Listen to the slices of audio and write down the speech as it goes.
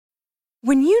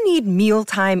When you need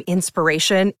mealtime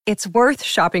inspiration, it's worth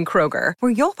shopping Kroger,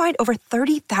 where you'll find over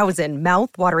 30,000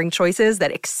 mouth-watering choices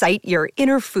that excite your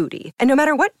inner foodie. And no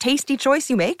matter what tasty choice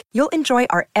you make, you'll enjoy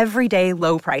our everyday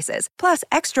low prices, plus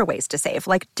extra ways to save,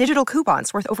 like digital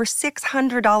coupons worth over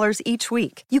 $600 each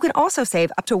week. You can also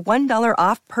save up to $1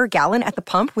 off per gallon at the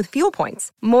pump with fuel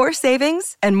points. More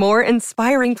savings and more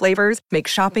inspiring flavors make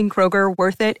shopping Kroger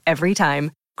worth it every time.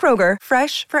 Kroger,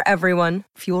 fresh for everyone.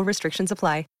 Fuel restrictions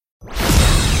apply.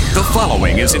 The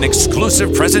following is an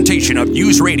exclusive presentation of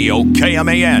News Radio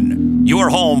KMAN, your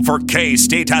home for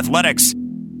K-State athletics.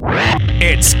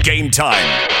 It's game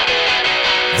time.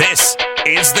 This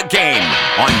is The Game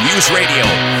on News Radio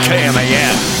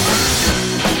KMAN.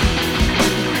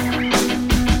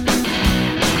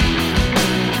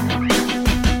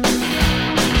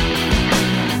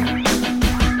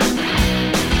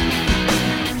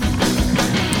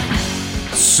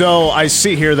 So I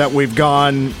see here that we've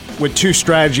gone with two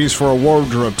strategies for a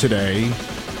wardrobe today.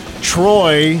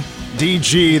 Troy,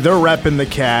 DG, they're repping the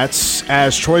Cats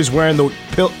as Troy's wearing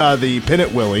the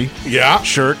Pennant Willie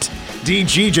shirt.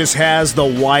 DG just has the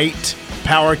white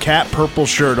Power Cat purple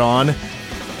shirt on.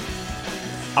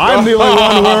 I'm the only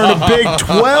one wearing a Big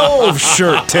 12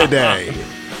 shirt today.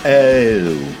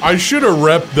 Oh. I should have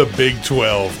repped the Big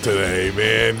 12 today,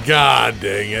 man. God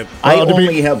dang it. I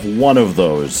only have one of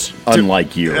those,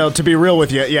 unlike you. To be real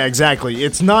with you, yeah, exactly.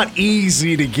 It's not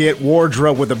easy to get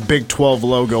wardrobe with a Big 12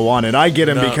 logo on it. I get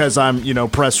them because I'm,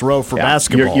 press row for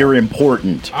basketball. You're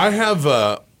important. I have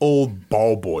a old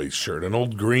Ball Boys shirt, an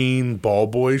old green Ball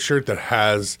Boys shirt that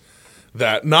has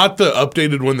that, not the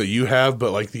updated one that you have,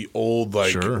 but like the old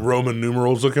Roman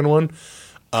numerals looking one.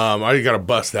 I got to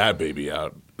bust that baby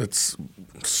out. It's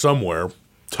somewhere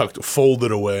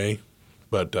folded away.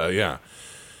 But, yeah,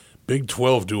 Big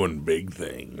 12 doing big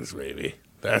things, baby.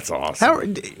 That's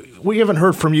awesome. We haven't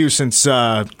heard from you since,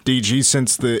 DG,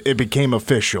 since it became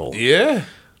official. Yeah.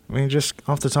 I mean, just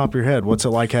off the top of your head, what's it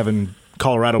like having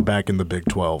Colorado back in the Big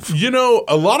 12?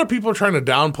 A lot of people are trying to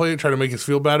downplay it, trying to make us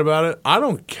feel bad about it. I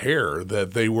don't care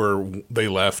that they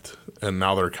left and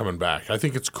now they're coming back. I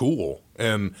think it's cool.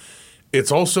 And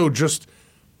it's also just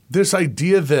this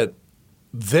idea that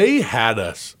they had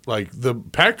us, like the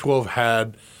Pac-12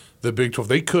 had the Big 12.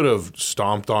 They could have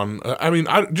stomped on.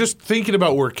 Just thinking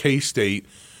about where K-State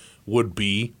would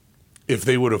be if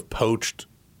they would have poached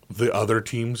the other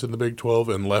teams in the Big 12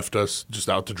 and left us just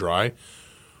out to dry,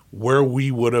 where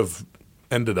we would have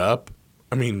ended up.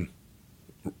 I mean,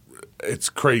 it's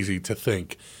crazy to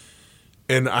think.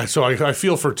 And I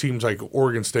feel for teams like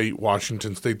Oregon State,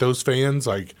 Washington State, those fans,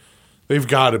 like, they've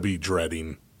got to be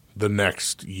dreading the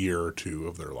next year or two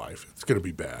of their life. It's going to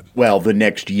be bad. Well, the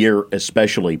next year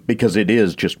especially, because it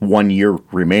is just 1 year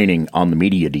remaining on the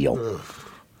media deal. Ugh.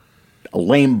 A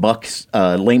lame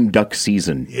duck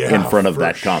season in front of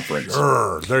that conference.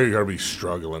 Sure. They're going to be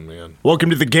struggling, man. Welcome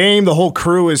to The Game. The whole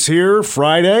crew is here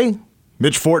Friday.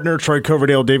 Mitch Fortner, Troy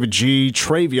Coverdale, David G.,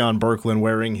 Travion Berkland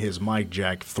wearing his Mike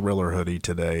Jack Thriller hoodie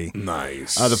today.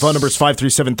 Nice. The phone number is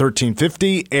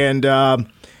 537-1350.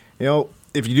 And,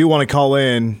 if you do want to call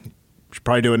in, you should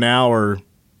probably do it now or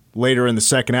later in the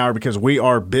second hour because we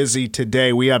are busy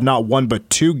today. We have not one but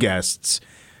two guests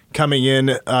coming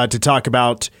in to talk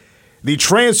about the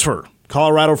transfer,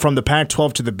 Colorado from the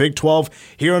Pac-12 to the Big 12.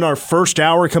 Here in our first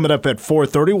hour, coming up at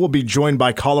 4:30, we'll be joined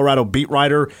by Colorado beat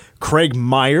writer Craig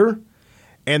Meyer.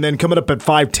 And then coming up at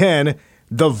 5:10,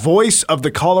 the voice of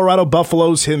the Colorado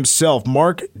Buffaloes himself,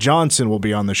 Mark Johnson, will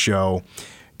be on the show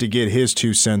to get his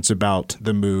 2 cents about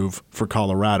the move for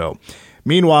Colorado.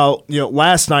 Meanwhile,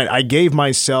 last night I gave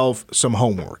myself some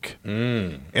homework.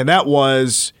 And that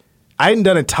was, I hadn't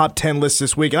done a top 10 list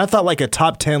this week, and I thought like a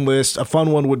top 10 list, a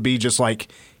fun one would be just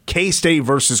like K-State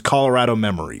versus Colorado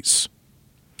memories.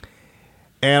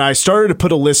 And I started to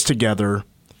put a list together,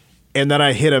 and then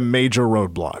I hit a major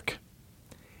roadblock.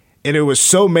 And it was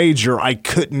so major I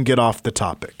couldn't get off the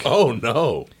topic. Oh,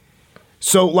 no.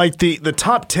 So, like, the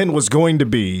top 10 was going to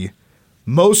be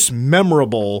most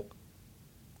memorable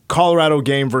Colorado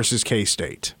game versus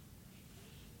K-State.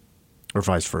 Or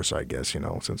vice versa, I guess,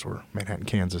 since we're Manhattan,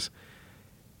 Kansas.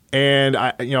 And,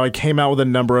 I came out with a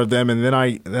number of them, and then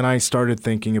I started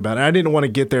thinking about it. I didn't want to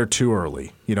get there too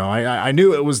early. I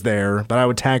knew it was there, but I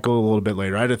would tackle it a little bit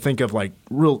later. I had to think of, like,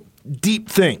 real deep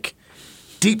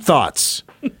thoughts.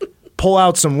 Pull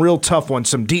out some real tough ones,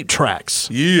 some deep tracks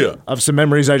of some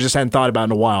memories I just hadn't thought about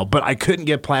in a while, but I couldn't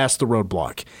get past the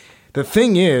roadblock. The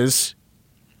thing is,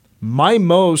 my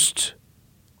most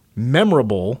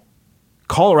memorable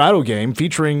Colorado game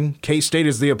featuring K-State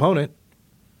as the opponent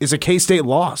is a K-State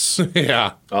loss.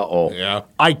 Yeah. Uh-oh. Yeah.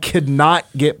 I could not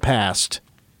get past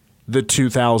the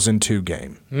 2002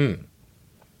 game.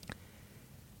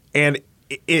 And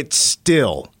it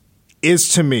still is,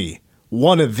 to me,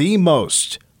 one of the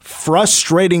most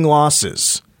frustrating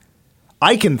losses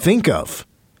I can think of.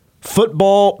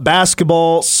 Football,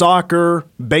 basketball, soccer,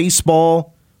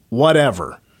 baseball,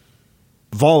 whatever.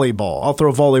 Volleyball. I'll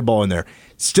throw volleyball in there.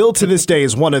 Still to this day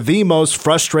is one of the most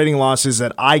frustrating losses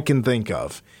that I can think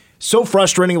of. So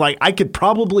frustrating, like I could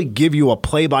probably give you a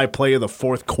play-by-play of the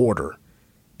fourth quarter.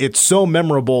 It's so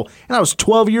memorable. And I was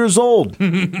 12 years old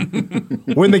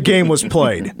when the game was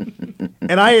played.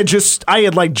 And I had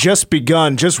just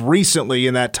begun, just recently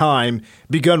in that time,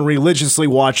 begun religiously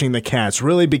watching the Cats,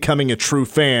 really becoming a true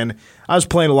fan. I was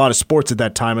playing a lot of sports at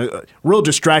that time, real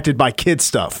distracted by kid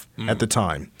stuff at the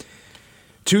time.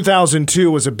 2002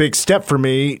 was a big step for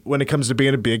me when it comes to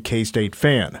being a big K-State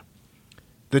fan.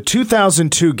 The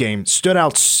 2002 game stood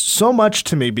out so much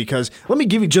to me because, let me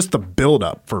give you just the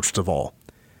build-up, first of all.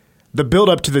 The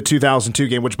build-up to the 2002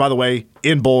 game, which, by the way,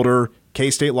 in Boulder,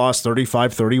 K-State lost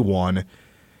 35-31.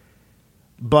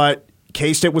 But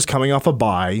K-State was coming off a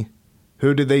bye.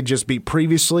 Who did they just beat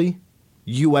previously?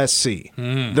 USC.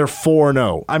 They're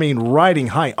 4-0. I mean, riding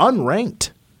high,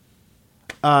 unranked,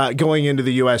 going into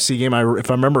the USC game,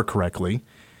 if I remember correctly,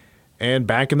 and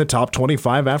back in the top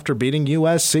 25 after beating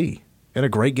USC in a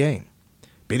great game,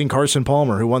 beating Carson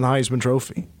Palmer, who won the Heisman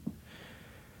Trophy.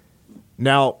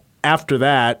 Now, after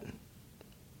that,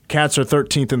 Cats are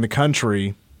 13th in the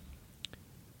country.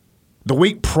 The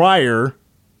week prior,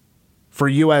 for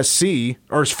USC,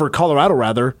 or for Colorado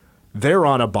rather, they're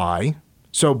on a bye.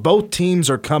 So both teams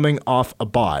are coming off a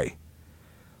bye.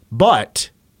 But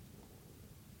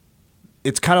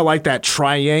it's kind of like that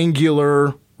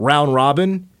triangular round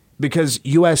robin because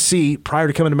USC, prior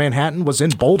to coming to Manhattan, was in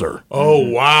Boulder. Oh,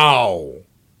 wow.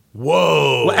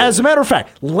 Whoa. Well, as a matter of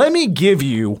fact, let me give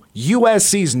you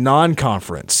USC's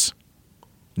non-conference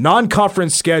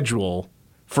schedule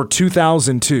for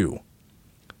 2002.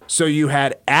 So you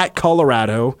had at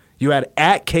Colorado, you had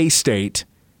at K-State,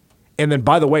 and then,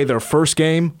 by the way, their first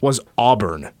game was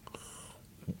Auburn.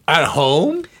 At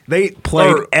home? They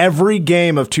played every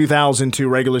game of 2002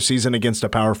 regular season against a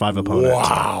Power 5 opponent.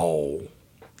 Wow.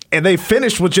 And they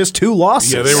finished with just 2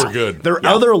 losses. Yeah, they were good. Their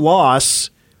other loss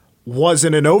was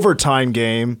in an overtime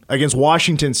game against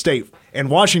Washington State, and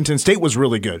Washington State was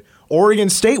really good. Oregon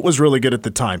State was really good at the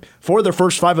time. 4 of their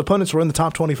first 5 opponents were in the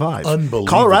top 25. Unbelievable.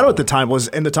 Colorado at the time was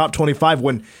in the top 25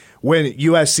 when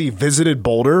USC visited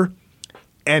Boulder,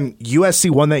 and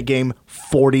USC won that game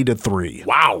 40-3.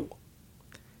 Wow.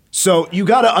 So you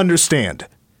got to understand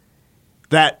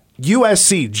that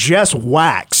USC just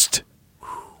waxed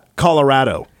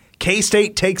Colorado.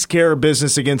 K-State takes care of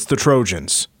business against the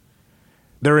Trojans.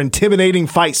 Their intimidating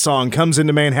fight song comes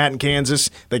into Manhattan, Kansas.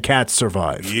 The Cats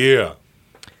survive. Yeah.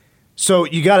 So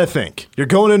you got to think. You're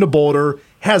going into Boulder.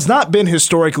 Has not been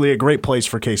historically a great place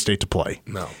for K-State to play.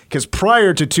 No. Because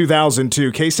prior to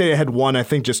 2002, K-State had won, I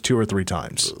think, just 2 or 3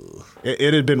 times.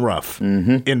 It had been rough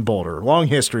in Boulder. Long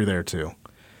history there, too.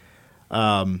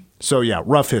 So, yeah,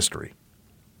 rough history.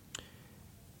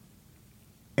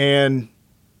 And,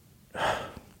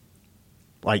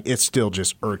 like, it still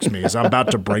just irks me as I'm about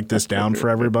to break this down for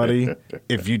everybody.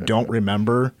 If you don't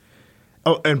remember.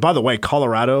 Oh, and by the way,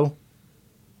 Colorado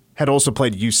had also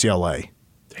played UCLA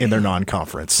in their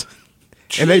non-conference.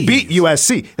 And they beat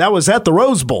USC. That was at the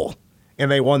Rose Bowl,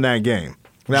 and they won that game.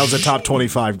 That was a top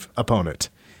 25 opponent.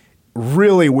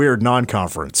 Really weird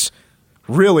non-conference.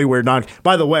 Really weird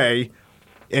By the way,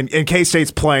 and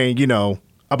K-State's playing,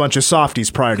 a bunch of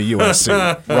softies prior to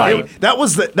USC. Right. That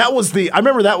was the I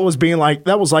remember that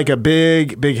was like a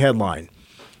big headline.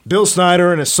 Bill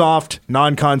Snyder and a soft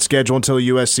non-con schedule until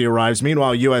USC arrives.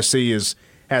 Meanwhile, USC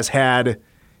has had,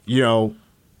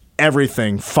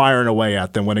 everything firing away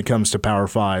at them when it comes to Power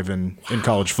 5 and in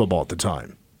college football at the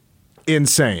time.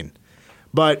 Insane.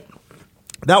 But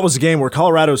that was a game where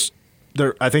Colorado's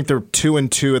I think they're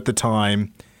 2-2 at the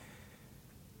time.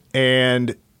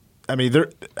 And I mean,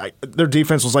 their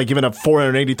defense was like giving up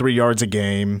 483 yards a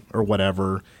game or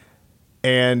whatever.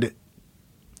 And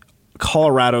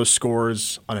Colorado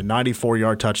scores on a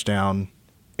 94-yard touchdown,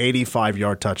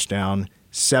 85-yard touchdown,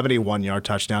 71-yard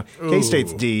touchdown. Ooh.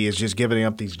 K-State's D is just giving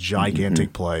up these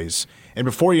gigantic plays. And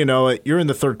before you know it, you're in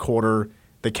the third quarter.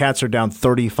 The Cats are down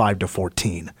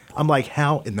 35-14. I'm like,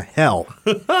 how in the hell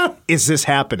is this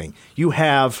happening? You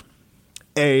have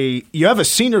a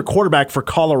senior quarterback for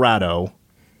Colorado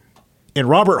in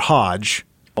Robert Hodge.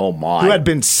 Oh, my. Who had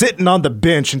been sitting on the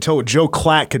bench until Joe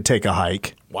Klatt could take a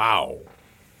hike. Wow.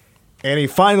 And he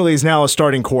finally is now a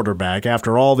starting quarterback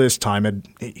after all this time.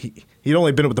 He'd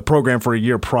only been with the program for a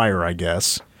year prior, I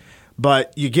guess.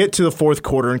 But you get to the fourth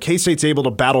quarter, and K-State's able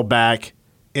to battle back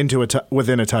into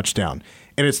within a touchdown.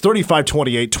 And it's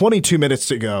 35-28, 22 minutes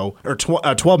to go, or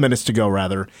 12 minutes to go,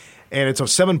 rather. And it's a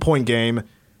 7-point game.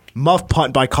 Muff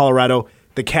punt by Colorado.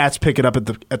 The Cats pick it up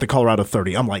at the Colorado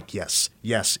 30. I'm like, yes.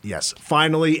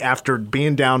 Finally, after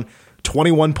being down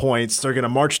 21 points, they're going to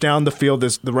march down the field,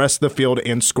 the rest of the field,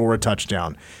 and score a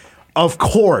touchdown. Of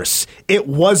course, it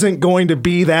wasn't going to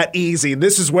be that easy.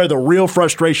 This is where the real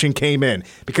frustration came in,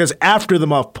 because after the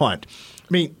muff punt,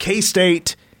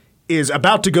 K-State is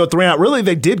about to go 3 and out. Really,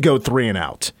 they did go 3 and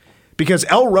out, because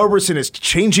L. Roberson is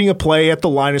changing a play at the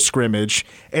line of scrimmage,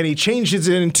 and he changes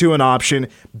it into an option.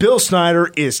 Bill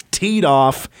Snyder is teed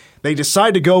off. They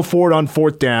decide to go for it on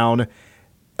 4th down.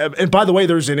 And by the way,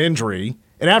 there's an injury.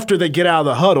 And after they get out of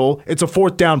the huddle, it's a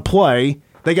 4th down play.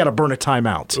 They got to burn a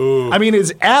timeout. Ooh.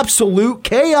 It's absolute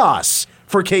chaos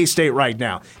for K-State right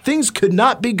now. Things could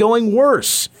not be going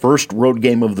worse. First road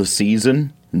game of the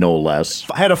season, no less.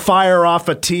 Had to fire off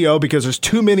a TO because there's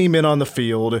too many men on the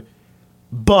field.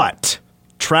 But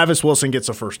Travis Wilson gets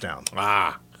a first down.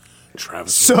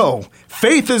 Travis. So,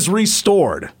 faith is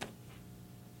restored.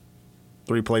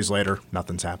 3 plays later,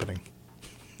 nothing's happening.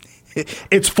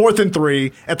 It's 4th and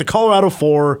 3 at the Colorado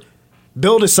 4.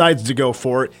 Bill decides to go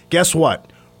for it. Guess what?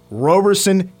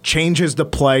 Roberson changes the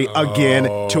play again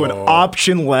to an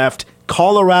option left.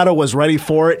 Colorado was ready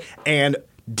for it, and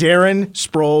Darren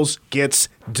Sproles gets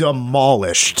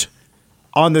demolished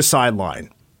on the sideline.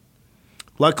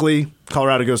 Luckily,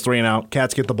 Colorado goes 3 and out.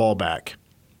 Cats get the ball back.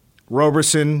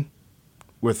 Roberson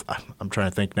I'm trying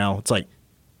to think now. It's like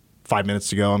 5 minutes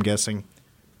to go, I'm guessing.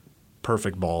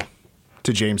 Perfect ball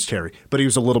to James Terry. But he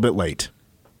was a little bit late.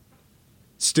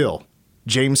 Still,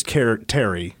 James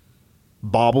Terry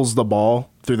bobbles the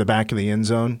ball through the back of the end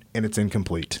zone, and it's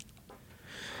incomplete.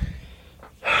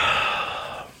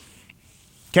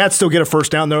 Cats still get a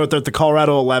first down, though. They're at the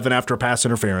Colorado 11 after a pass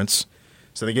interference.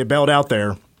 So they get bailed out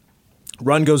there.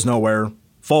 Run goes nowhere.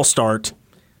 False start.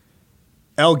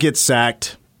 L gets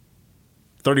sacked.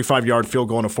 35-yard field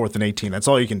goal on a 4th and 18. That's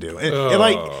all you can do.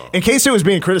 In case it was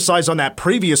being criticized on that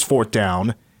previous 4th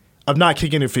down of not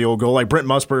kicking a field goal, like Brent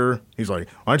Musburger, he's like,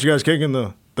 why aren't you guys kicking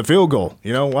the field goal?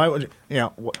 Why would you?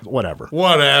 Whatever.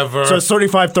 So it's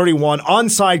 35-31.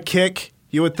 Onside kick,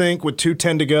 you would think, with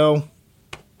 2:10 to go.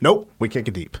 Nope, we kick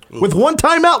it deep. Ooh. With one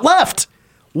timeout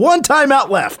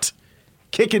left.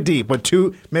 Kick it deep with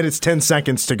 2 minutes, 10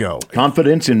 seconds to go.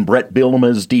 Confidence in Brett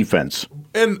Bielema's defense.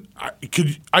 And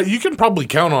you can probably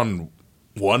count on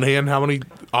one hand how many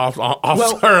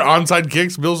onside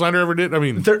kicks Bill Snyder ever did.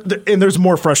 And there's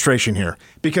more frustration here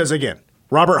because, again,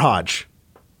 Robert Hodge,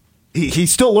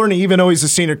 he's still learning even though he's a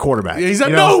senior quarterback. Yeah, he's a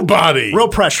nobody. Real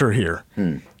pressure here.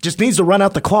 Just needs to run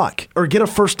out the clock or get a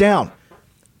first down.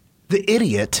 The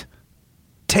idiot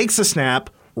takes a snap,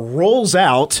 rolls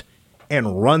out,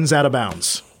 and runs out of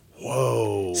bounds.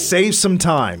 Whoa. Saves some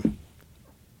time.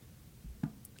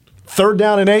 3rd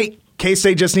down and 8.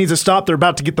 K-State just needs to stop. They're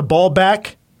about to get the ball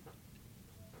back.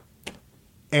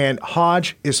 And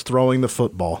Hodge is throwing the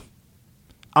football.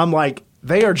 I'm like,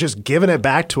 they are just giving it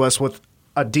back to us with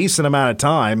a decent amount of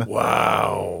time.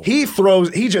 Wow. He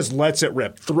just lets it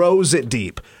rip, throws it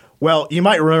deep. Well, you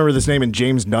might remember this name in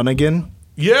James Dunnigan.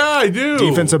 Yeah, I do.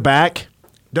 Defensive back.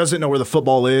 Doesn't know where the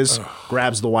football is.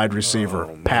 Grabs the wide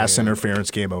receiver. Pass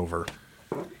interference, game over.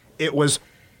 It was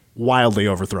wildly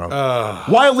overthrown.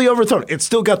 Wildly overthrown. It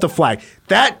still got the flag.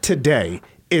 That today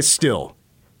is still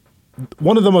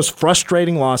one of the most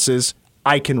frustrating losses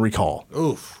I can recall.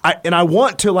 Oof. I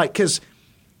want to, because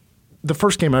the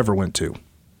first game I ever went to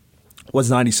was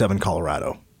 97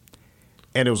 Colorado.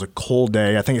 And it was a cold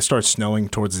day. I think it started snowing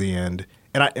towards the end.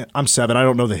 And I'm 7. I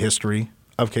don't know the history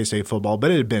of K-State football, but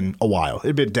it had been a while. It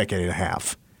had been a decade and a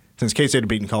half since K-State had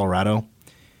beaten Colorado.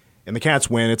 And the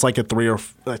Cats win. It's like a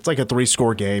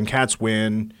 3-score game. Cats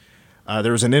win.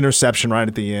 There was an interception right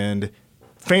at the end.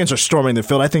 Fans are storming the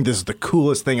field. I think this is the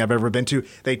coolest thing I've ever been to.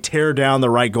 They tear down the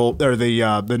right goal or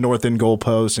the north end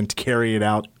goalpost and carry it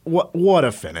out. What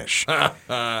a finish!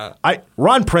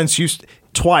 Ron Prince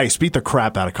twice beat the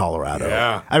crap out of Colorado.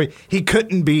 Yeah. He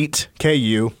couldn't beat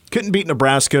KU, couldn't beat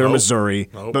Nebraska or Missouri,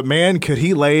 but man, could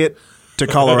he lay it to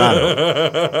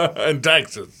Colorado. And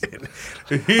Texas.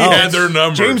 He had their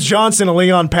number. James Johnson and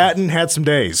Leon Patton had some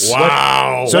days.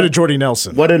 Wow. So did Jordy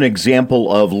Nelson. What an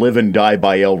example of live and die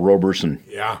by L. Roberson.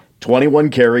 Yeah. 21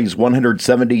 carries,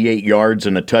 178 yards,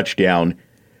 and a touchdown.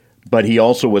 But he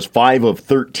also was 5 of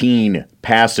 13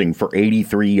 passing for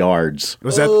 83 yards.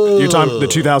 Was that you're talking the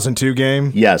 2002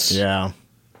 game? Yes. Yeah.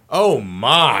 Oh,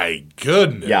 my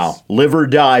goodness. Yeah, live or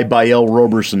die by L.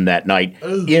 Roberson that night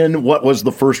in what was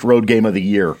the first road game of the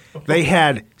year. They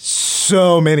had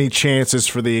so many chances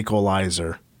for the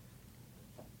equalizer,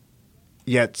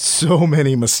 yet so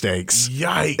many mistakes.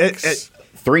 Yikes.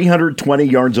 320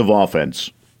 yards of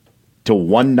offense to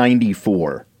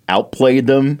 194. Outplayed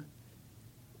them,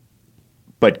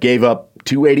 but gave up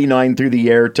 289 through the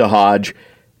air to Hodge.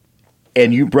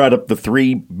 And you brought up the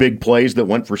three big plays that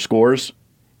went for scores.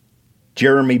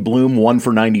 Jeremy Bloom, 1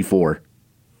 for 94.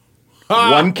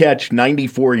 One catch,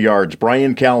 94 yards.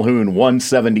 Brian Calhoun,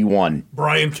 171.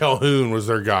 Brian Calhoun was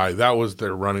their guy. That was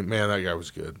their running. Man, that guy was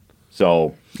good.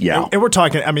 So, yeah. And we're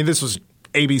talking, I mean, this was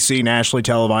ABC, nationally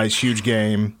televised, huge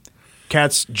game.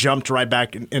 Cats jumped right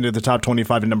back into the top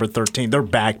 25 at number 13. They're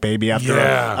back, baby, after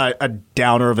a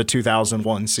downer of a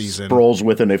 2001 season. Sproles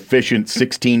with an efficient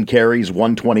 16 carries,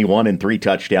 121, and 3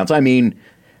 touchdowns. I mean,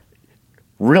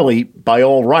 really, by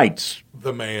all rights,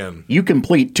 the man. You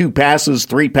complete 2 passes,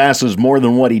 3 passes more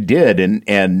than what he did,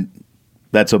 and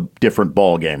that's a different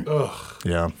ball game. Ugh.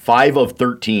 Yeah. 5 of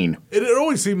 13. It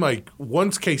always seemed like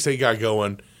once K-State got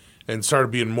going and started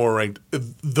being more ranked,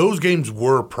 those games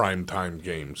were primetime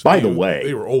games. By the way,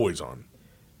 they were always on.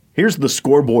 Here's the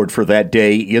scoreboard for that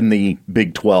day in the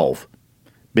Big 12,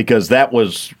 because that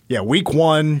was week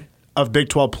 1 of Big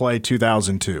 12 play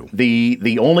 2002.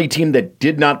 The only team that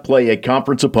did not play a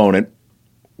conference opponent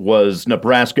was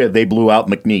Nebraska. They blew out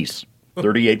McNeese,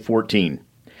 38-14.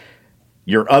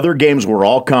 Your other games were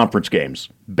all conference games.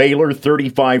 Baylor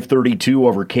 35-32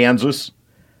 over Kansas.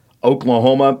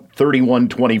 Oklahoma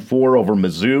 31-24 over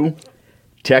Mizzou.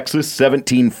 Texas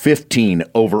 17-15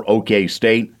 over OK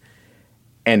State.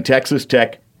 And Texas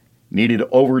Tech needed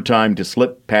overtime to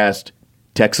slip past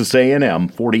Texas A&M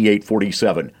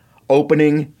 48-47.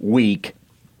 Opening week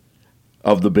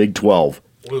of the Big 12.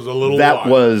 Was a little that wild.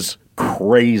 Was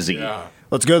crazy. Yeah.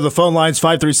 Let's go to the phone lines,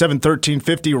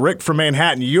 537-1350. Rick from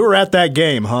Manhattan, you were at that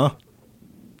game, huh?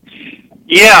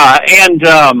 Yeah, and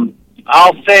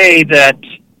I'll say that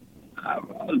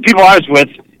the people I was with,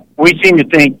 we seem to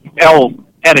think L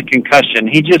had a concussion.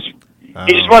 He just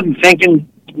wasn't thinking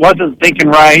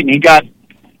right, and he got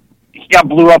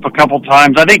blew up a couple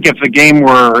times. I think if the game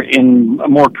were in a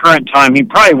more current time, he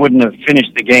probably wouldn't have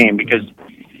finished the game because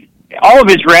all of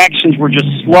his reactions were just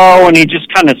slow, and he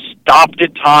just kind of stopped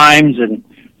at times, and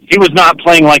he was not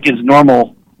playing like his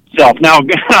normal self. Now,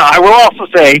 I will also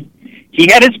say he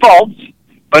had his faults,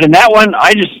 but in that one,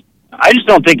 I just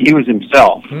don't think he was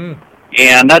himself,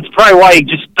 and that's probably why he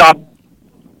just stopped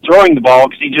throwing the ball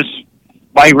because he just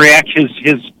by reaction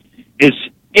his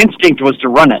instinct was to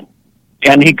run it,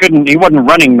 and he wasn't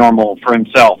running normal for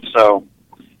himself, so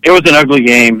it was an ugly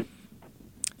game.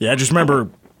 Yeah, I just remember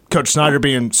Coach Snyder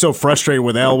being so frustrated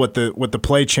with L with the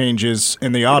play changes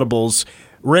and the audibles.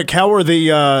 Rick, how were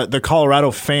the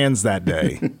Colorado fans that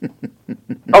day?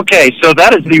 Okay, so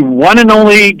that is the one and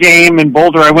only game in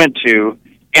Boulder I went to,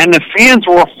 and the fans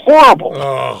were horrible.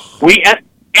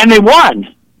 And they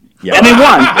won. Yeah. And they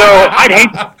won. So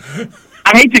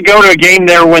I hate to go to a game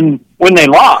there when they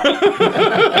lost.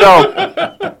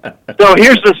 So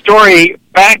here's the story.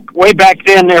 Way back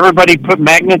then, everybody put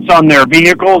magnets on their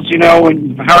vehicles,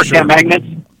 and power cat magnets.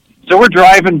 So we're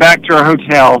driving back to our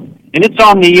hotel, and it's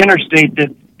on the interstate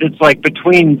that's like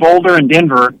between Boulder and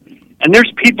Denver, and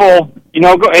there's people,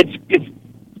 it's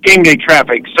game day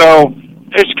traffic, so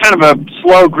there's kind of a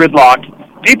slow gridlock.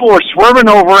 People were swerving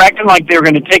over, acting like they were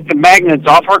going to take the magnets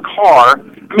off our car.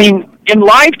 I mean, in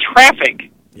live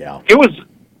traffic. Yeah.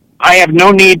 I have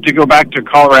no need to go back to a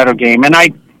Colorado game, and I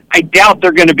doubt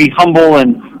they're going to be humble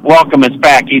and welcome us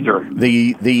back either.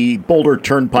 The Boulder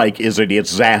Turnpike is a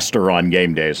disaster on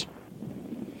game days.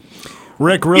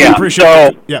 Rick, really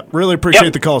appreciate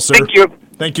the call, sir.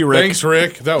 Thank you, Rick. Thanks,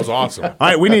 Rick. That was awesome. All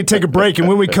right, we need to take a break, and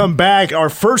when we come back, our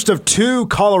first of 2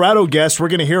 Colorado guests, we're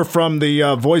going to hear from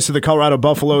the voice of the Colorado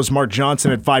Buffaloes, Mark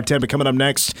Johnson, at 5:10. But coming up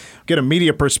next, get a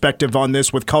media perspective on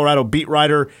this with Colorado beat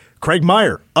writer Craig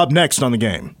Meyer up next on The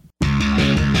Game.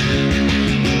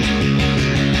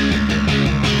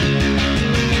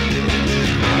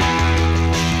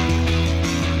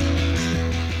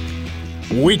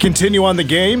 We continue on The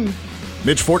Game.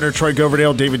 Mitch Fortner, Troy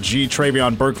Goverdale, David G.,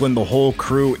 Travion Berkland, the whole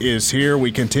crew is here.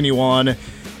 We continue on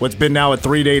what's been now a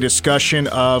 3-day discussion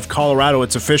of Colorado.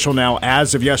 It's official now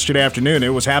as of yesterday afternoon. It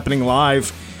was happening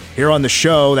live here on the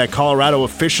show that Colorado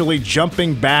officially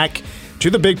jumping back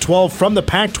to the Big 12 from the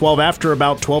Pac-12 after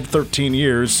about 12, 13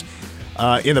 years.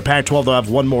 In the Pac-12, they'll have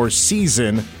one more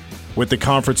season with the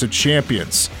Conference of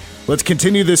Champions. Let's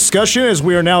continue this discussion as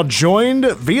we are now joined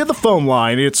via the phone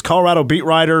line. It's Colorado beat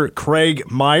writer Craig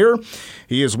Meyer.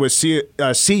 He is with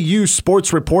CU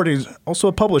Sports Report. He's also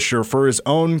a publisher for his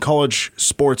own college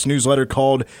sports newsletter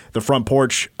called The Front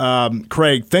Porch.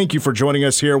 Craig, thank you for joining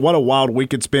us here. What a wild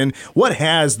week it's been. What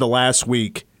has the last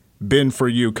week been for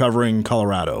you covering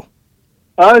Colorado?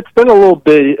 It's been a little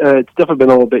bit. It's definitely been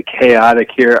a little bit chaotic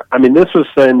here. I mean, this was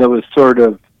something that was sort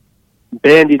of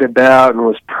bandied about and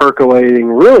was percolating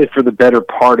really for the better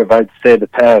part of, I'd say, the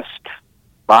past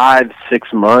 5-6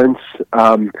 months.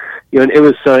 And it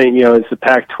was saying, as the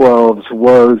Pac-12's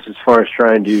woes as far as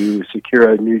trying to secure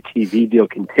a new TV deal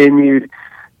continued,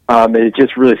 and it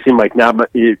just really seemed like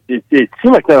it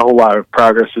seemed like not a whole lot of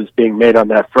progress was being made on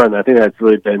that front. I think that's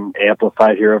really been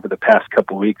amplified here over the past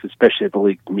couple of weeks, especially at the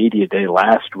league's media day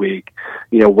last week.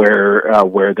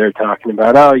 Where they're talking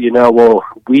about, we don't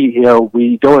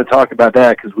want to talk about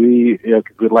that because we'd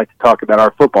like to talk about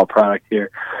our football product here.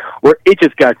 Where it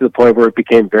just got to the point where it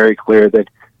became very clear that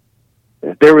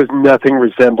there was nothing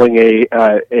resembling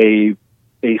a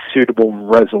suitable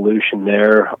resolution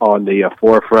there on the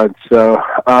forefront. So,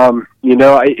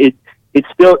 it's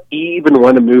still, even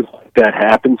when a move like that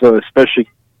happens, especially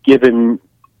given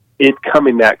it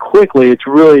coming that quickly, it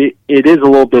is a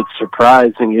little bit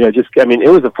surprising. It was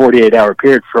a 48-hour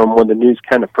period from when the news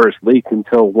kind of first leaked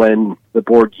until when the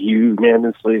board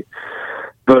unanimously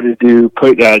voted to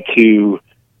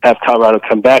have Colorado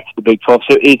come back to the Big 12.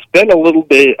 So it's been a little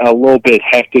bit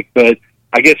hectic, but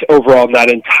I guess overall not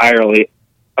entirely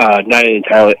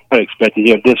unexpected.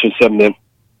 This was something that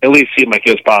at least seemed like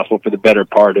it was possible for the better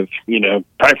part of,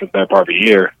 probably for the better part of a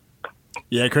year.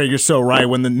 Yeah, Craig, you're so right.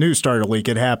 When the news started to leak,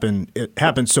 it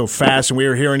happened so fast, and we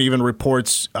were hearing even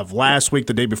reports of last week,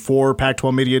 the day before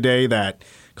Pac-12 Media Day, that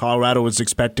Colorado was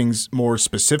expecting more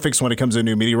specifics when it comes to a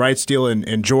new media rights deal,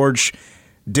 and George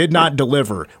did not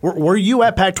deliver. Were you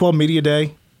at Pac-12 Media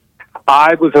Day?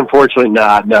 I was unfortunately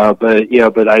not, no, but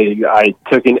I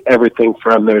took in everything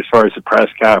from there as far as the press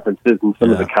conferences and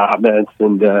some of the comments,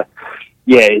 and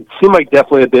it seemed like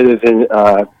definitely a bit of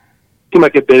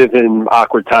an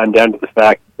awkward time, down to the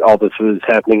fact that all this was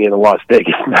happening in a Las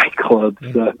Vegas nightclub.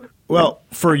 So. Well,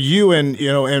 for you and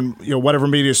whatever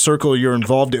media circle you're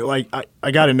involved in,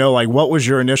 I got to know, what was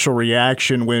your initial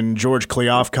reaction when George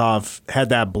Kliavkoff had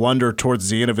that blunder towards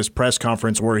the end of his press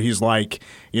conference where he's like,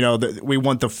 we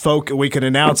want we can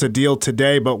announce a deal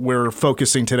today, but we're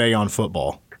focusing today on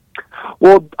football.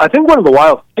 Well, I think one of the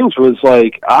wild things was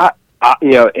and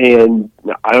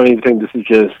I don't even think this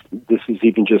is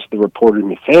even just the reporter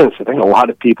and the fans. I think a lot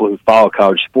of people who follow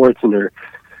college sports and are,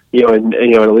 and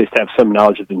at least have some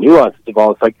knowledge of the nuances of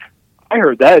all. It's like, I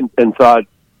heard that and thought,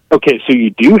 okay, so you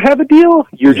do have a deal?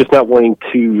 You're just not willing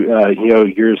to,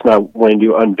 you're just not willing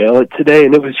to unveil it today.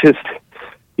 And it was just,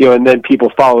 and then people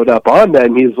followed up on that,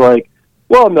 and he's like,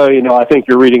 well, no, I think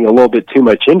you're reading a little bit too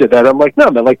much into that. I'm like,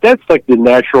 no, man, that's the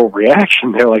natural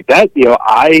reaction there. Like that,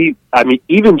 I mean,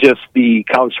 even just the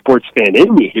college sports fan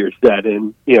in me hears that,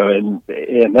 and and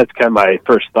that's kind of my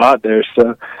first thought there.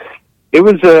 So it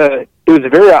was a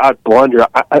very odd blunder.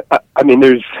 I mean,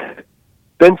 there's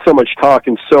been so much talk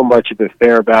and so much of it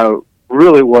fair about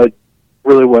really what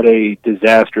a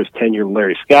disastrous tenure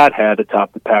Larry Scott had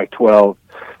atop the Pac-12.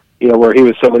 Where he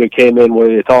was someone who came in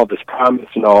with all this promise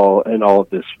and all of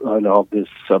this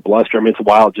bluster. I mean, it's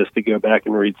wild just to go back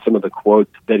and read some of the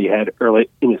quotes that he had early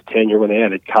in his tenure when they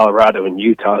added Colorado and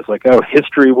Utah. It's like, oh,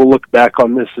 history will look back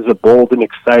on this as a bold and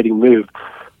exciting move.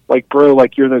 Like, bro,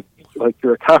 you're a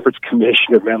conference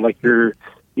commissioner, man.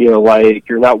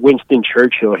 You're not Winston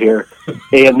Churchill here.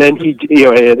 And then he,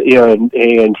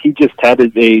 and he just had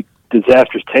a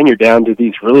disastrous tenure down to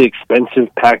these really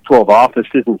expensive Pac-12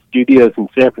 offices and studios in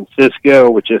San Francisco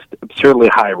with just absurdly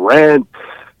high rent.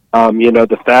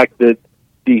 The fact that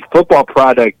the football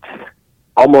product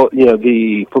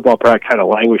the football product kind of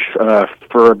languished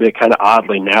for a bit, kind of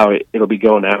oddly. Now it'll be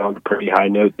going out on a pretty high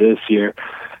note this year.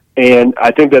 And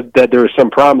I think that there was some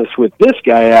promise with this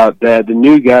guy out that the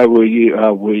new guy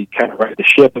would kind of right the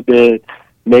ship a bit,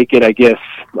 make it, I guess,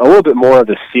 a little bit more of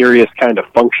a serious kind of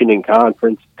functioning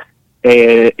conference.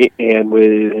 And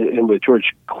with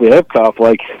George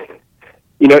Kliavkoff,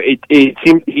 it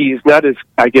seems he's not as,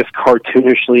 I guess,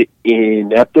 cartoonishly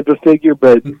inept of a figure,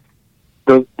 but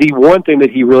the one thing that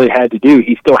he really had to do,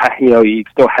 he still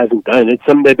hasn't done. It's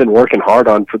something they've been working hard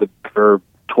on for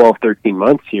 12, 13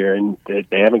 months here, and they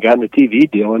haven't gotten a TV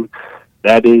deal. And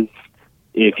that is,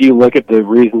 if you look at the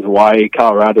reasons why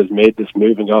Colorado's made this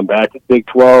move and gone back to Big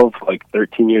 12,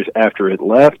 13 years after it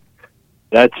left,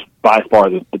 that's by far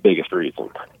the biggest reason.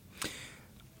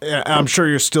 I'm sure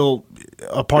you're still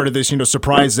a part of this,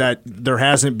 surprised that there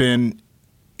hasn't been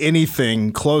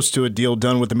anything close to a deal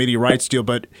done with the media rights deal.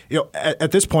 But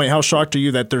at this point, how shocked are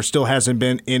you that there still hasn't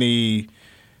been any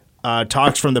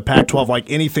talks from the Pac-12, like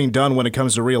anything done when it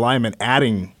comes to realignment,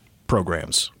 adding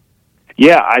programs?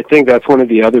 Yeah, I think that's one of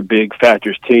the other big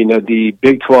factors too. The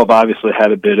Big 12 obviously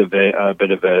had a bit of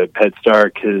a head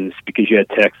start because you had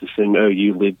Texas and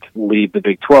OU leave the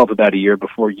Big 12 about a year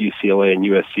before UCLA and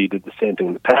USC did the same thing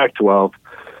in the Pac-12.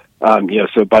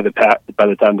 So by the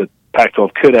time the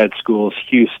Pac-12 could add schools,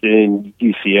 Houston,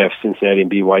 UCF, Cincinnati,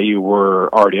 and BYU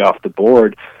were already off the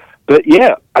board. But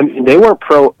yeah, I mean, they weren't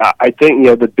pro. I think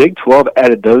the Big 12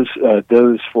 added those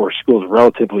 4 schools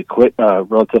relatively quickly.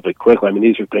 I mean,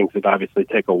 these are things that obviously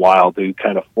take a while to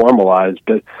kind of formalize.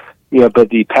 But but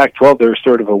the Pac-12, they're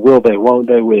sort of a will they, won't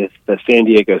they with San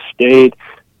Diego State.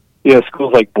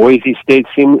 Schools like Boise State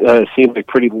seem like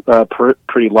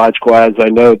pretty logical. As I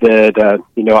know that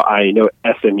I know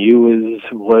SMU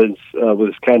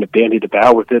was kind of bandied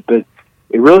about with it, but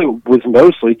it really was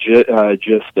mostly just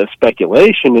a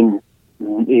speculation, and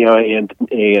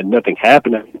and nothing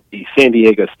happened. I mean, the San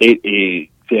Diego State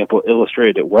example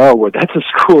illustrated it well, where that's a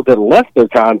school that left their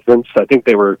conference. I think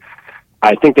they were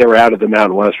out of the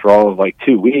Mountain West for all of like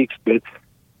 2 weeks, but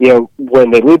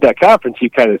when they leave that conference, you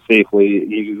kind of safely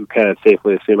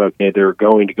assume, okay, they're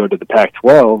going to go to the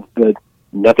Pac-12, but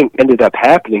nothing ended up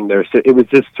happening there. So it was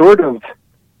this sort of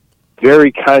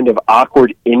very kind of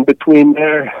awkward in between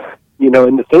there.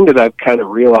 And the thing that I've kind of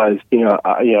realized,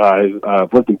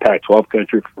 I've lived in Pac-12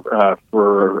 country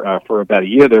for about a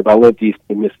year there, but I lived east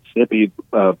in Mississippi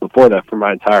before that for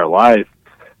my entire life.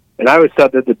 And I always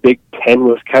thought that the Big Ten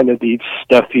was kind of the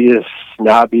stuffiest,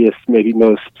 snobbiest, maybe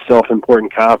most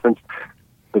self-important conference.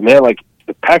 But man, like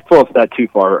the Pac-12 is not too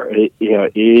far. It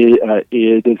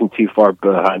isn't too far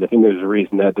behind. I think there's a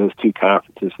reason that those two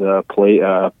conferences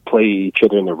play each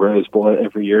other in the Rose Bowl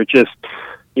every year. It just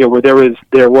where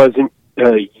there wasn't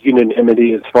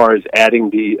unanimity as far as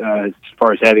adding the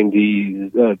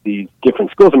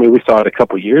different schools. I mean, we saw it a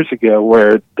couple years ago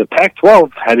where the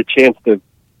Pac-12 had a chance to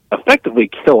effectively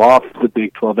kill off the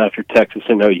Big 12 after Texas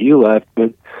and OU left,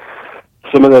 but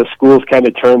some of those schools kind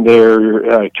of turned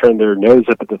their nose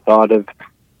up at the thought of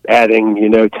adding,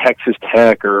 Texas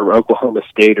Tech or Oklahoma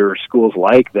State or schools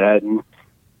like that, and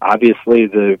obviously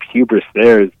the hubris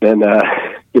there has been,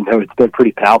 it's been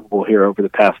pretty palpable here over the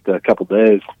past couple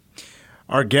days.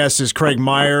 Our guest is Craig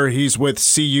Meyer. He's with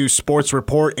CU Sports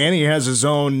Report, and he has his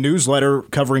own newsletter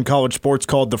covering college sports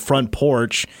called The Front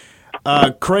Porch.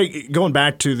 Craig, going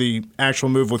back to the actual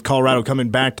move with Colorado coming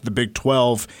back to the Big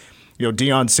 12,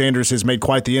 Deion Sanders has made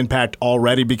quite the impact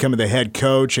already, becoming the head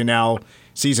coach, and now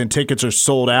season tickets are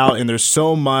sold out, and there's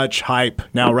so much hype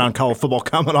now around college football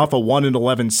coming off a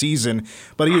 1-11 season.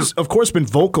 But he's, of course, been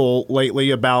vocal lately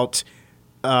about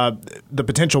the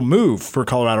potential move for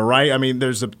Colorado, right? I mean,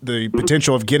 there's the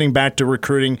potential of getting back to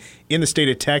recruiting in the state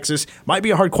of Texas. Might be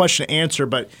a hard question to answer,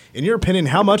 but in your opinion,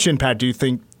 how much impact do you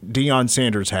think Deion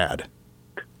Sanders had?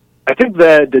 I think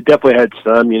that it definitely had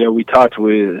some. We talked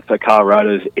with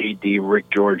Colorado's AD Rick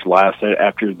George last night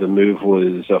after the move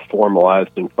was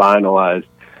formalized and finalized.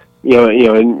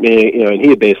 And he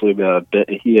had basically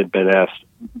been asked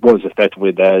what was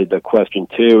effectively the question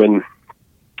too, and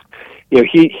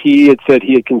he had said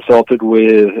he had consulted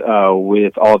with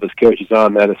all of his coaches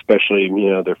on that, especially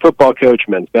their football coach,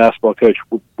 men's basketball coach,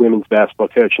 women's basketball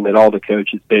coach, and that all the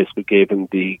coaches basically gave him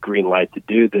the green light to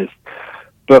do this.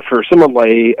 But for someone like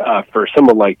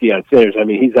Deion Sanders, I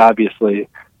mean, he's obviously,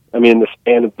 in the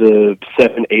span of the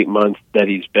 7-8 months that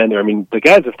he's been there, I mean, the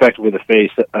guy's effectively the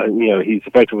face. He's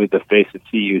effectively the face of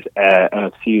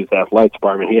CU's athletic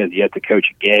department. He has yet to coach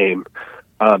a game.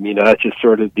 That's just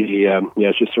sort of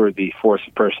the force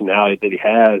of personality that he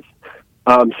has.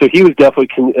 So he was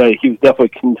definitely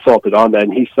consulted on that,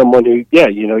 and he's someone who,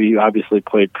 he obviously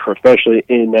played professionally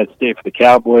in that state for the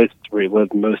Cowboys. It's where he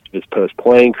lived most of his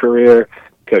post-playing career,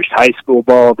 coached high school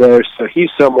ball there. So he's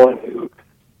someone who,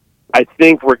 I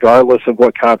think, regardless of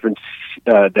what conference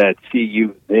that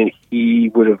CU in, he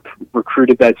would have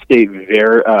recruited that state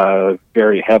very,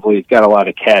 very heavily. He's got a lot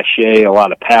of cachet, a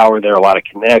lot of power there, a lot of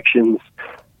connections.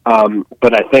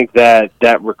 But I think that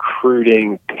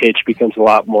recruiting pitch becomes a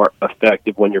lot more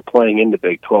effective when you're playing in the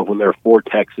Big 12, when there are 4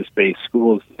 Texas-based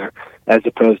schools there, as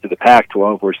opposed to the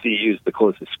Pac-12, where CU is the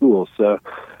closest school. So,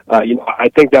 I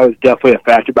think that was definitely a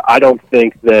factor, but I don't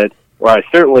think that, or I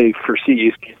certainly, for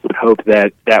CU's case, would hope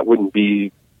that that wouldn't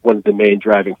be one of the main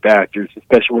driving factors,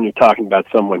 especially when you're talking about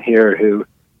someone here who,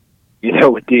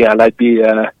 with Deion, I'd be,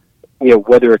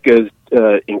 whether it goes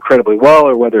incredibly well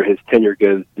or whether his tenure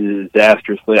goes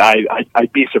disastrously.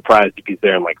 I'd be surprised if he's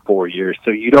there in like 4 years.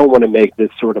 So you don't want to make this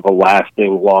sort of a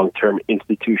lasting, long-term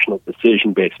institutional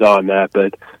decision based on that.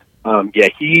 But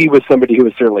he was somebody who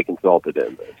was certainly consulted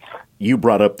in this. You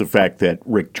brought up the fact that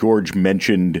Rick George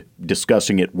mentioned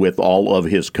discussing it with all of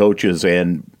his coaches,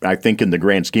 and I think in the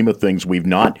grand scheme of things, we've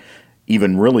not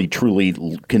even really truly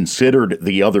considered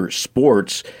the other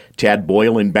sports. Tad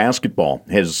Boyle in basketball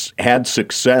has had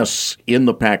success in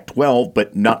the Pac-12,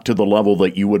 but not to the level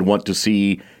that you would want to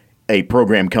see a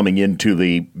program coming into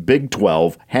the Big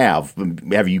 12 have.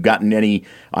 Have you gotten any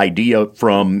idea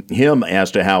from him as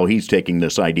to how he's taking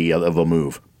this idea of a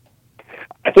move?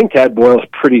 I think Tad Boyle's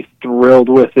pretty thrilled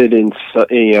with it in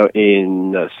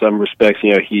some respects.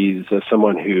 He's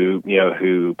someone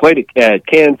who played at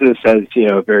Kansas, has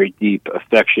a very deep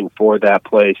affection for that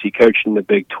place. He coached in the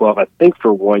Big 12, I think,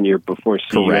 for 1 year before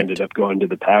CU ended up going to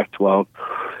the Pac-12.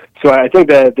 So I think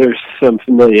that there's some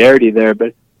familiarity there,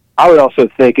 but I would also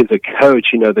think as a coach,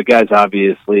 the guy's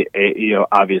obviously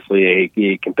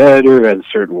a competitor, has a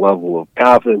certain level of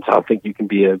confidence. I don't think you can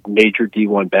be a major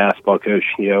D1 basketball coach,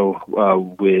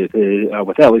 with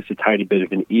at least a tiny bit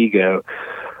of an ego.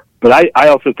 But I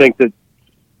also think that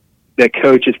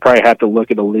coaches probably have to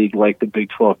look at a league like the Big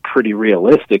 12 pretty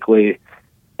realistically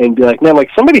and be like, man,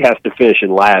 somebody has to finish in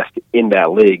last in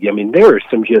that league. I mean, there are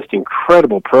some just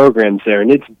incredible programs there, and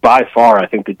it's by far, I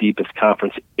think, the deepest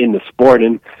conference in the sport.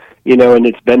 And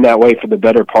it's been that way for the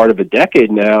better part of a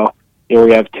decade now.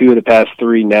 We have 2 of the past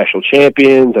 3 national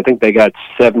champions. I think they got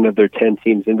 7 of their 10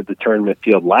 teams into the tournament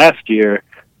field last year.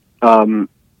 And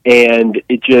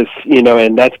it just,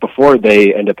 and that's before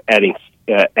they end up adding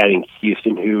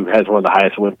Houston, who has one of the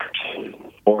highest win percentages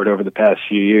forward over the past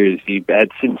few years. You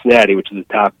had Cincinnati, which is a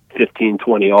top 15,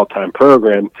 20 all-time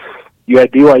program. You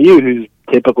had BYU, who's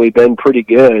typically been pretty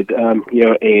good, and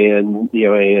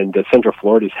Central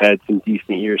Florida's had some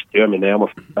decent years too. I mean, they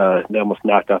almost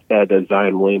knocked off that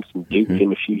Zion Williamson Duke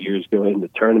team a few years ago in the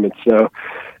tournament. So,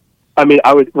 I mean,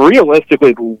 I would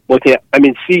realistically look at. I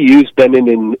mean, CU's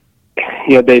been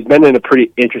they've been in a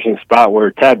pretty interesting spot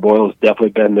where Tad Boyle's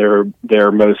definitely been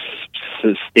their most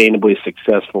sustainably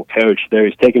successful coach. There,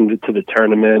 he's taken it to the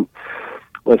tournament.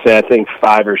 Let's say I think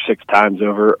 5 or 6 times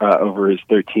over his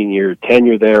 13-year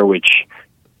tenure there, which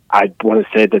I want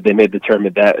to say that they made the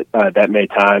tournament that many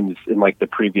times in like the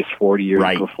previous 40 years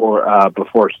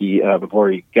before he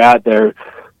got there.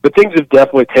 But things have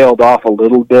definitely tailed off a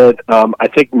little bit. I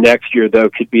think next year though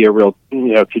could be a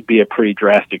pretty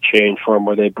drastic change for them,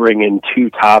 where they bring in two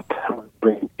top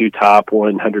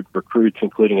 100 recruits,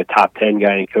 including a top 10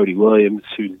 guy in Cody Williams,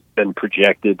 who's been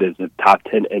projected as a top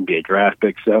 10 NBA draft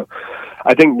pick. So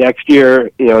I think next year,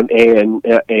 and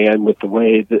with the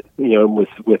way that, with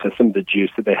some of the juice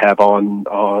that they have on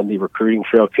the recruiting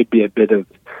trail, could be a bit of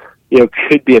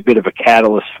a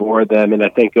catalyst for them. And I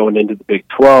think going into the Big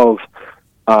 12,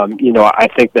 I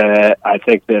think that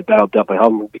that'll definitely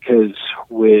help them, because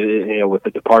with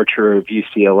the departure of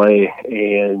UCLA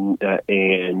and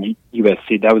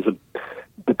USC,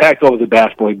 the Pac-12 was a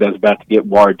basketball league that was about to get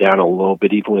watered down a little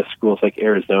bit, even with schools like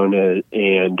Arizona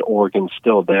and Oregon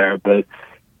still there. But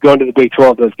going to the Big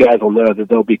 12, those guys will know that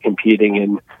they'll be competing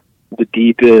in the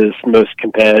deepest, most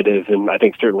competitive, and I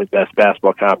think certainly best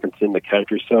basketball conference in the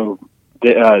country. So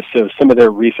some of their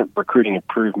recent recruiting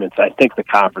improvements, I think the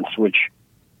conference, which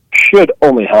should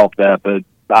only help that, but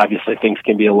obviously things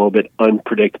can be a little bit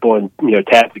unpredictable. And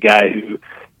Tad's a guy who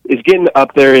is getting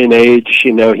up there in age.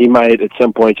 He might at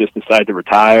some point just decide to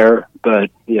retire,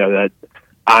 but he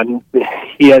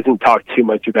hasn't talked too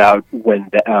much about when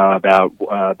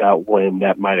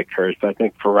that might occur. So I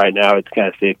think for right now, it's kind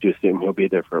of safe to assume he'll be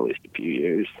there for at least a few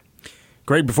years.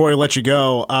 Greg, before I let you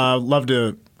go, love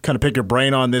to kind of pick your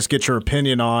brain on this, get your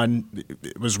opinion on.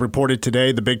 It was reported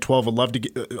today the Big 12 would love to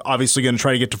get, obviously going to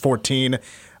try to get to 14.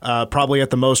 Probably at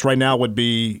the most right now would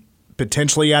be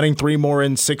potentially adding 3 more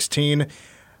in 16.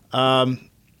 Who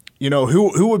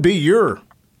would be your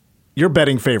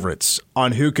betting favorites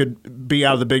on who could be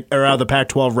out of the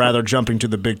Pac-12, rather, jumping to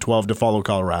the Big 12 to follow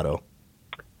Colorado?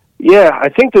 Yeah, I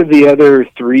think that the other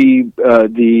three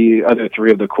of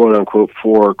the quote unquote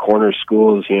 4 corner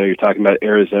schools, you're talking about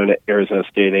Arizona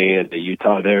State, and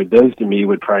Utah. Those to me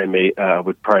would probably make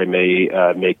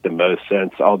the most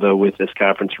sense. Although with this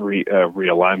conference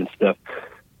realignment stuff,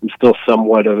 I'm still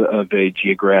somewhat of a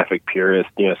geographic purist,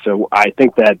 so I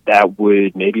think that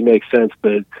would maybe make sense.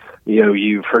 But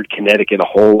you've heard Connecticut a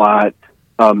whole lot.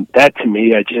 That to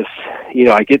me, I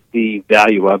get the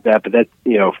value of that, but that's,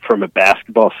 from a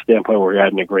basketball standpoint, we're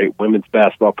having a great women's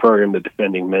basketball program, the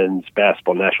defending men's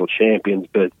basketball national champions,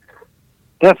 but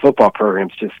that football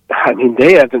program's just, I mean,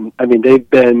 they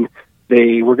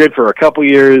were good for a couple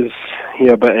years,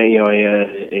 but,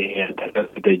 and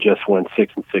they just won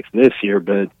 6-6 this year,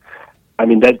 but I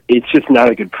mean, that it's just not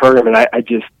a good program. And I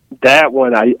just, they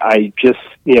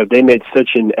made such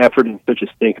an effort and such a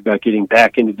stink about getting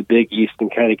back into the Big East and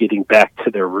kind of getting back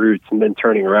to their roots and then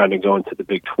turning around and going to the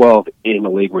Big 12 in a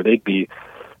league where they'd be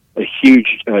a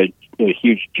huge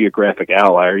geographic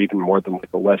outlier, even more than like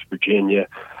a West Virginia.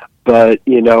 But,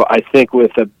 I think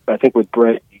with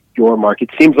Brett Yormark, it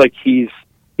seems like he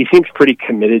seems pretty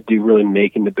committed to really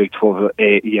making the Big 12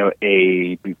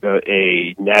 a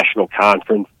national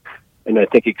conference. And I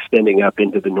think extending up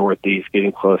into the Northeast,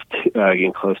 getting close to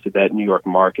that New York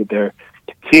market there,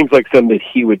 seems like something that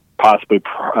he would possibly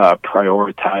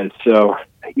prioritize. So,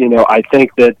 I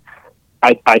think that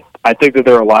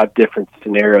there are a lot of different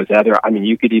scenarios out there. I mean,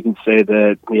 you could even say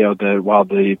that while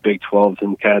the Big 12's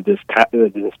in kind of this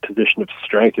position of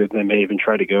strength, they may even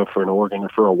try to go for an Oregon or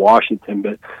for a Washington.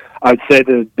 But I'd say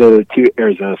the two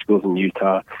Arizona schools in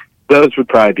Utah, those would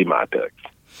probably be my picks.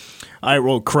 All right,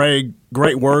 well, Craig,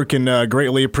 great work, and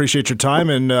greatly appreciate your time,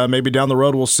 and maybe down the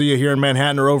road we'll see you here in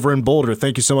Manhattan or over in Boulder.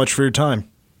 Thank you so much for your time.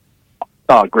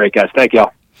 Oh, great, guys. Thank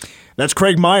y'all. That's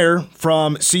Craig Meyer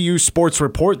from CU Sports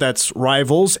Report. That's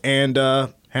Rivals, and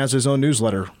has his own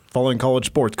newsletter following college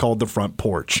sports called The Front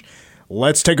Porch.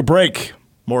 Let's take a break.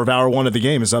 More of Hour 1 of the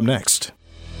game is up next.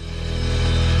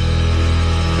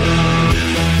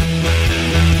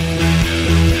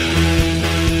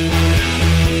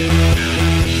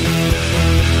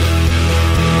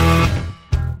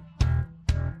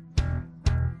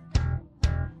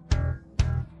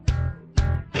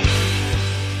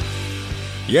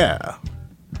 Yeah,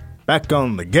 back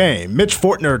on the game. Mitch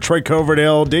Fortner, Trey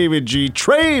Coverdale, David G,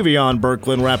 Travion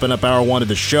Berkland wrapping up Hour 1 of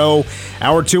the show.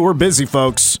 Hour 2, we're busy,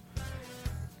 folks.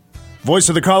 Voice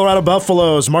of the Colorado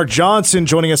Buffaloes, Mark Johnson,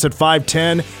 joining us at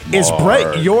 5:10. Is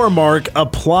Brett Yormark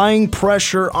applying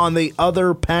pressure on the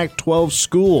other Pac-12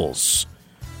 schools?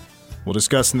 We'll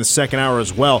discuss in the second hour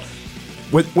as well.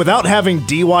 Without having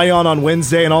DY on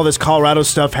Wednesday and all this Colorado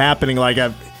stuff happening, like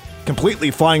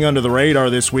completely flying under the radar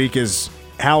this week is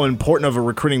how important of a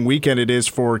recruiting weekend it is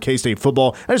for K-State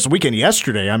football. Not just a weekend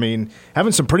yesterday. I mean,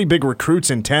 having some pretty big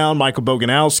recruits in town. Michael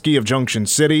Boganowski of Junction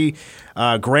City.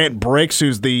 Grant Bricks,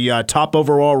 who's the top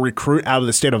overall recruit out of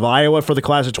the state of Iowa for the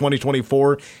class of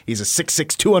 2024. He's a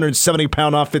 6'6",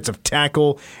 270-pound offensive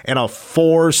tackle and a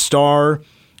 4-star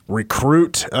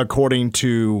recruit, according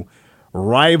to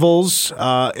Rivals.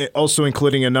 Also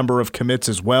including a number of commits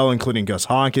as well, including Gus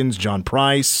Hawkins, John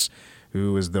Price,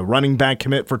 who is the running back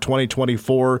commit for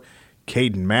 2024,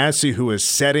 Caden Massey, who is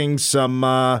setting some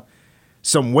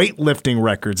weightlifting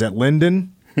records at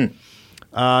Linden.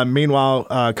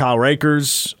 Meanwhile, Kyle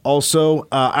Rakers also.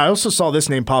 I also saw this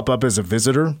name pop up as a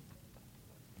visitor.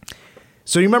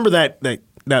 So you remember that I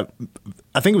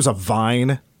think it was a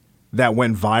Vine that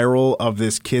went viral of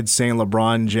this kid saying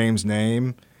LeBron James'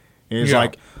 name. He's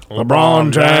like,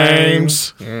 LeBron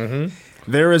James. Mm-hmm.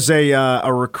 There is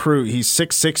a recruit. He's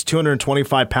 6'6",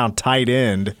 225-pound tight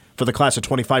end for the class of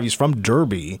 25. He's from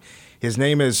Derby. His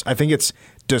name is, I think it's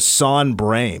Desan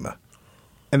Brame.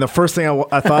 And the first thing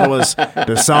I thought was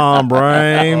Desan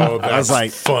Brame. Oh, that's I was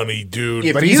like, funny,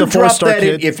 dude. But he's a 4-star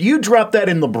kid. If you drop that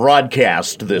in the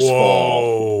broadcast this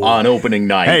fall on opening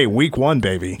night. Hey, week 1,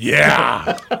 baby.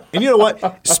 Yeah. And you know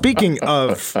what? Speaking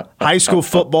of high school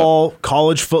football,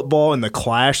 college football, and the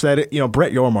clash that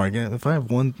Brett Yormark, if I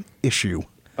have one issue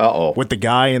with the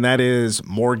guy, and that is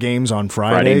more games on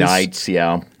Fridays. Friday nights,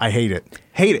 yeah. I hate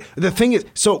it. The thing is,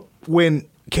 so when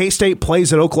K-State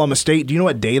plays at Oklahoma State, do you know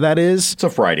what day that is? It's a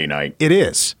Friday night. It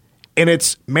is. And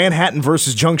it's Manhattan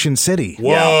versus Junction City.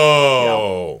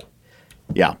 Whoa.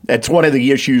 Yeah, that's one of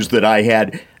the issues that I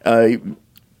had,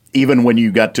 even when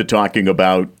you got to talking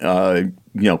about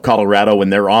Colorado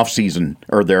and their off-season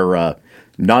or their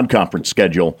non-conference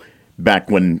schedule back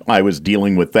when I was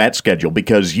dealing with that schedule,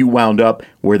 because you wound up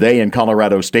where they and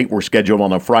Colorado State were scheduled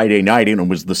on a Friday night, and it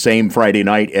was the same Friday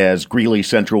night as Greeley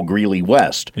Central, Greeley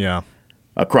West. Yeah.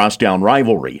 A crosstown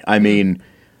rivalry. I mean,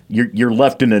 you're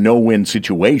left in a no-win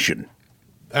situation.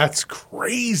 That's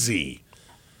crazy.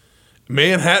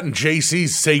 Manhattan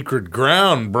JC's sacred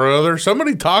ground, brother.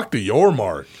 Somebody talk to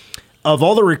Yormark. Of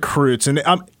all the recruits, and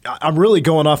I'm really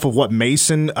going off of what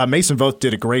Mason Voth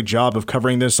did a great job of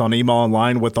covering this on Email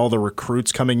Online with all the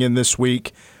recruits coming in this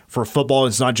week for football.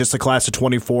 It's not just the class of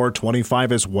 24,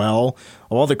 25 as well.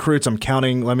 Of all the recruits, I'm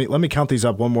counting. Let me count these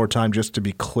up one more time just to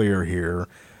be clear here.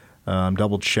 I'm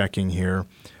double checking here.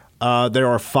 There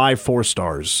are 5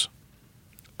 4-stars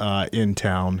in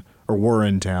town, or were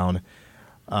in town.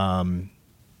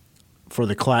 for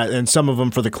the class, and some of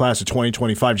them for the class of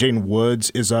 2025. Jaden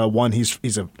Woods is one.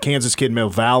 He's a Kansas kid, Mill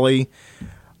Valley,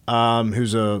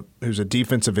 who's a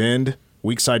defensive end,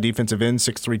 weak side defensive end,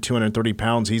 6'3", 230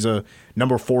 pounds. He's a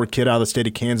number 4 kid out of the state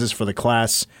of Kansas for the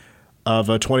class of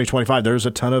 2025. There's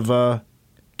a ton of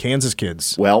Kansas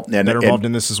kids that are involved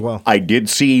in this as well. I did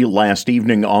see last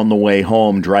evening on the way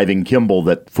home driving Kimball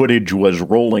that footage was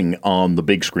rolling on the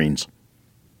big screens.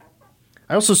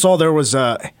 I also saw there was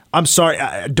I'm sorry,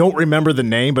 I don't remember the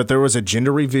name, but there was a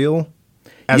gender reveal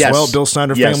as well at Bill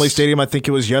Snyder Family Stadium. I think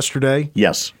it was yesterday.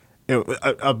 Yes.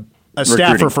 A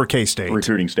staffer for K-State.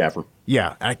 Recruiting staffer.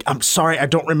 Yeah. I'm sorry, I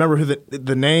don't remember who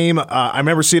the name. I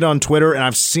remember seeing it on Twitter, and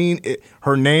I've seen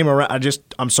her name around.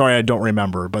 I'm sorry, I don't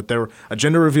remember. But there a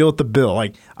gender reveal at the Bill.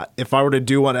 Like, if I were to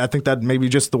do one, I think that may be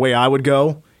just the way I would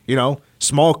go. You know,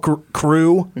 small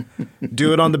crew,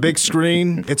 do it on the big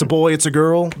screen. It's a boy, it's a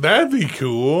girl. That'd be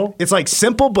cool. It's like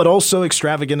simple, but also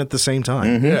extravagant at the same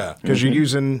time. Mm-hmm. Yeah, because you're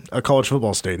using a college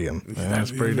football stadium. Yeah,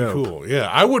 that's pretty dope. Cool. Yeah,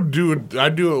 I'd do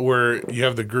it where you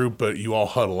have the group, but you all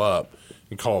huddle up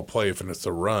and call a play. If it's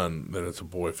a run, then it's a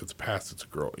boy. If it's a pass, it's a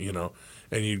girl. You know.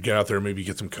 And you'd get out there, maybe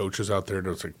get some coaches out there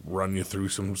to like run you through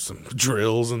some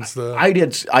drills and stuff. I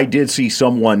did see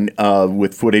someone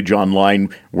with footage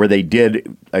online where they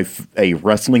did a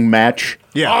wrestling match.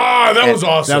 Yeah, that was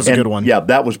awesome. That was a good one. Yeah,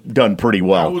 that was done pretty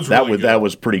well. That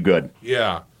was pretty good.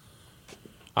 Yeah,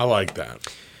 I like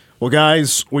that. Well,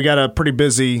 guys, we got a pretty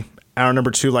busy hour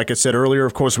number 2. Like I said earlier,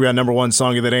 of course, we got number 1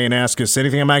 song of the day and Ask Us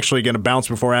Anything. I'm actually going to bounce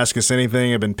before Ask Us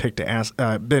Anything. I've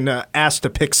been asked to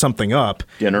pick something up.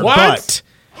 Dinner. What? But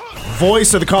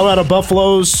voice of the Colorado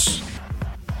Buffaloes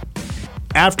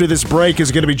after this break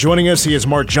is going to be joining us. He is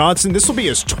Mark Johnson. This will be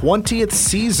his 20th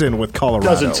season with Colorado.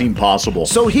 Doesn't seem possible.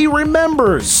 So he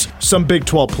remembers some Big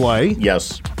 12 play.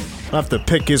 Yes. I'll have to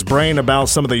pick his brain about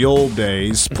some of the old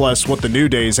days, plus what the new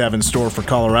days have in store for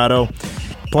Colorado.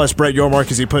 Plus, Brett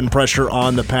Yormark, is he putting pressure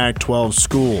on the Pac-12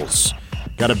 schools?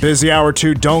 Got a busy hour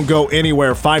 2. Don't go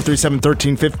anywhere.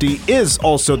 537-1350 is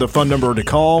also the phone number to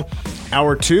call.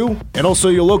 Hour 2, and also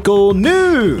your local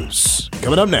news.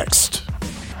 Coming up next.